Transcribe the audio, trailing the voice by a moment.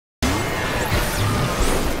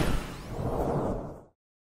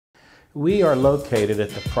We are located at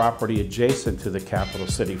the property adjacent to the Capital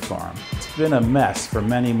City Farm. It's been a mess for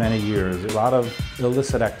many, many years. A lot of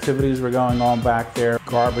illicit activities were going on back there,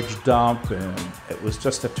 garbage dump, and it was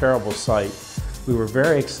just a terrible sight. We were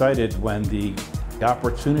very excited when the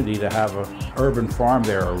opportunity to have an urban farm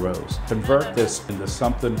there arose. Convert this into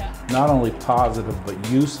something not only positive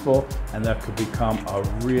but useful, and that could become a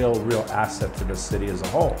real asset to the city as a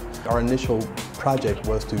whole. Our initial project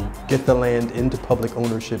was to get the land into public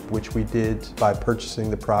ownership, which we did by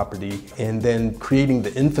purchasing the property and then creating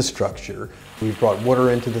the infrastructure. We've brought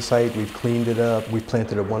water into the site, we've cleaned it up, we've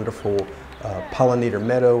planted a wonderful pollinator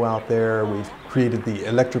meadow out there, we've created the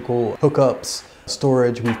electrical hookups,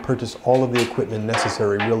 storage. We've purchased all of the equipment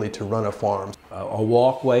necessary really to run a farm. A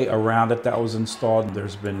walkway around it that was installed.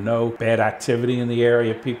 There's been no bad activity in the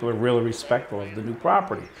area. People are really respectful of the new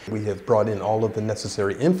property. We have brought in all of the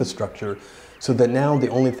necessary infrastructure so that now the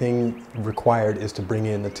only thing required is to bring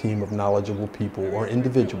in a team of knowledgeable people or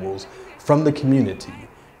individuals from the community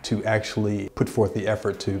to actually put forth the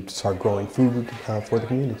effort to start growing food for the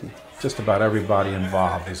community. Just about everybody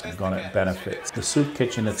involved is going to benefit. The soup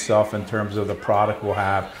kitchen itself, in terms of the product we'll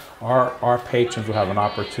have, our patrons will have an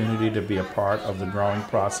opportunity to be a part of the growing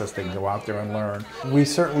process. They can go out there and learn. We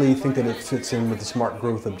certainly think that it fits in with the smart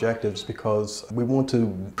growth objectives because we want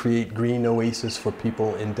to create green oases for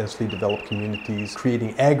people in densely developed communities,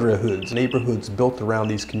 creating agri-hoods, neighborhoods built around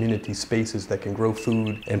these community spaces that can grow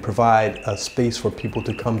food and provide a space for people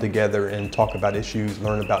to come together and talk about issues,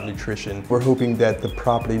 learn about nutrition. We're hoping that the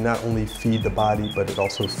property not only feed the body, but it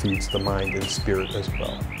also feeds the mind and spirit as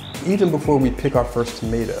well. Even before we pick our first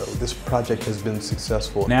tomato, this project has been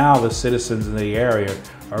successful. Now the citizens in the area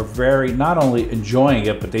are not only enjoying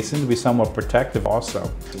it, but they seem to be somewhat protective also.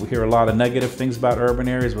 We hear a lot of negative things about urban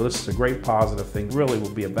areas, but this is a great positive thing. Really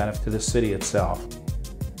will be a benefit to the city itself.